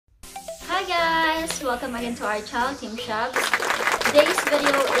Hi guys! Welcome again to our channel, Team Shops. Today's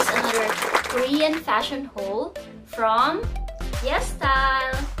video is another Korean fashion haul from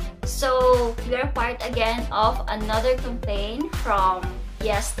YesStyle. So we are part again of another campaign from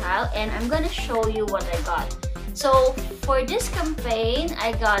YesStyle, and I'm gonna show you what I got. So for this campaign,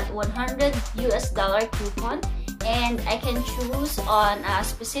 I got $100 coupon, and I can choose on a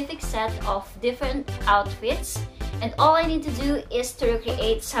specific set of different outfits. And all I need to do is to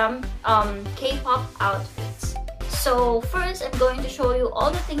recreate some K-pop outfits. So first, I'm going to show you all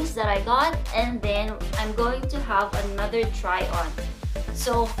the things that I got, and then I'm going to have another try on.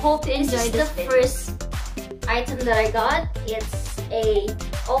 So hope you enjoy this video. This is the first item that I got. It's a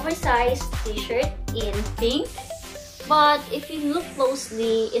oversized t-shirt in pink. But if you look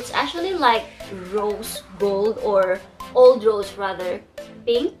closely, it's actually like rose gold, or old rose rather,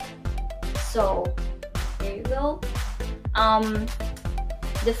 pink. So there you go.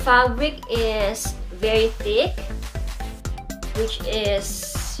 The fabric is very thick, which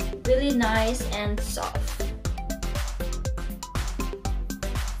is really nice and soft.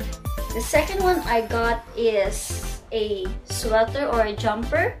 The second one I got is a sweater or a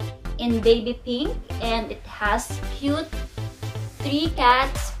jumper in baby pink, and it has cute 3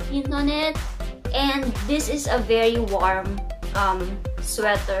 cats print on it. And this is a very warm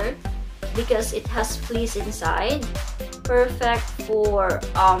sweater because it has fleece inside. Perfect for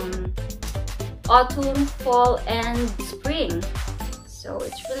autumn, fall, and spring. So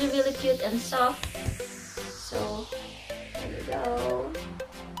it's really cute and soft. So there you go.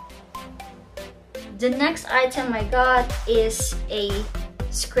 The next item I got is a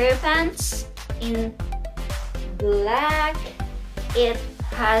square pants in black. It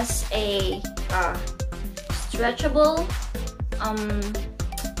has a stretchable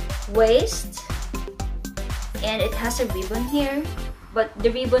waist, and it has a ribbon here, but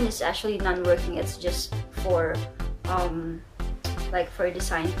the ribbon is actually non-working. It's just for like for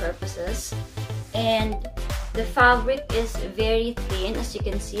design purposes. And the fabric is very thin. As you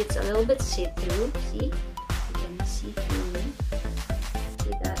can see, it's a little bit see-through. See, you can see through.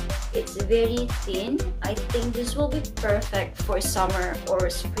 See that? It's very thin. I think this will be perfect for summer or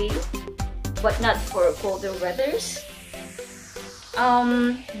spring, but not for colder weathers.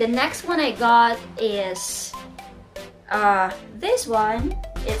 The next one I got is this one.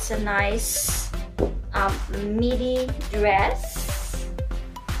 It's a nice midi dress.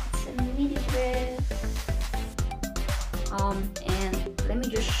 It's a midi dress. And let me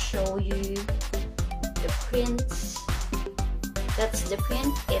just show you the prints. That's the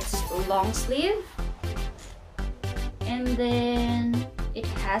print. It's long sleeve, and then it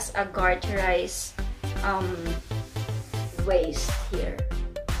has a garterized waist here.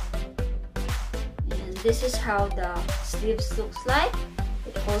 And this is how the sleeves looks like.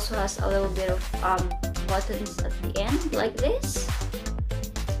 It also has a little bit of buttons at the end like this,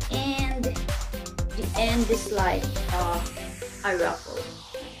 and the end is like a ruffle.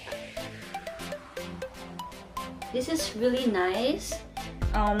 This is really nice.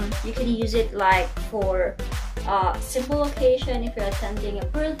 You can use it like for simple occasion. If you're attending a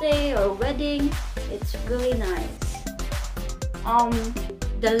birthday or wedding, it's really nice.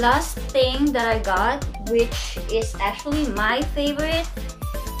 The last thing that I got, which is actually my favorite,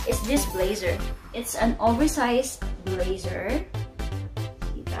 is this blazer. It's an oversized blazer.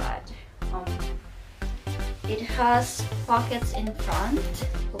 See that? It has pockets in front.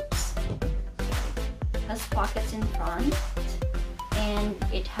 Oops. It has pockets in front, and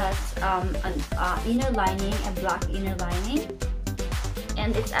it has an inner lining, a black inner lining,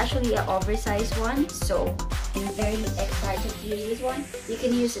 and it's actually an oversized one. So I'm very excited to use this one. You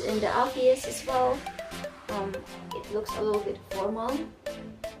can use it in the office as well. It looks a little bit formal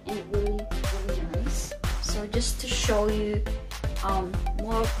and really nice. So just to show you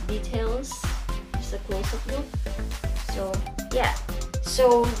more details, just a close-up look. So yeah,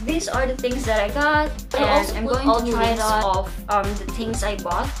 so these are the things that I got, and I'm going to try it off the things I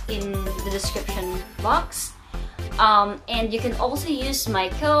bought in the description box. And you can also use my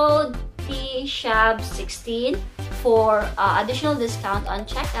code TSHAB16 for additional discount on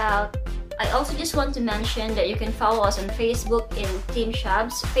checkout. I also just want to mention that you can follow us on Facebook in Team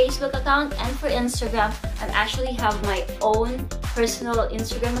Shab's Facebook account, and for Instagram, I actually have my own personal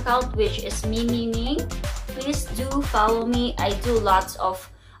Instagram account, which is me. Please do follow me. I do lots of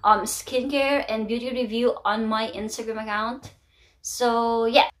skincare and beauty review on my Instagram account. So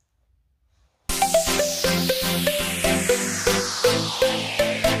yeah.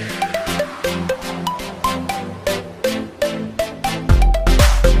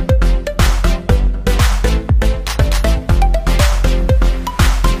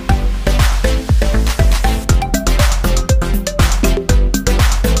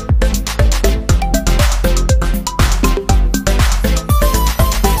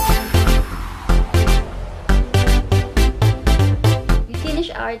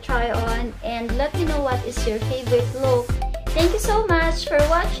 is your favorite look. Thank you so much for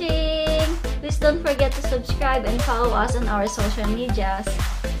watching! Please don't forget to subscribe and follow us on our social medias.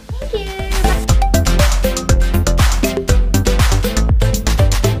 Thank you!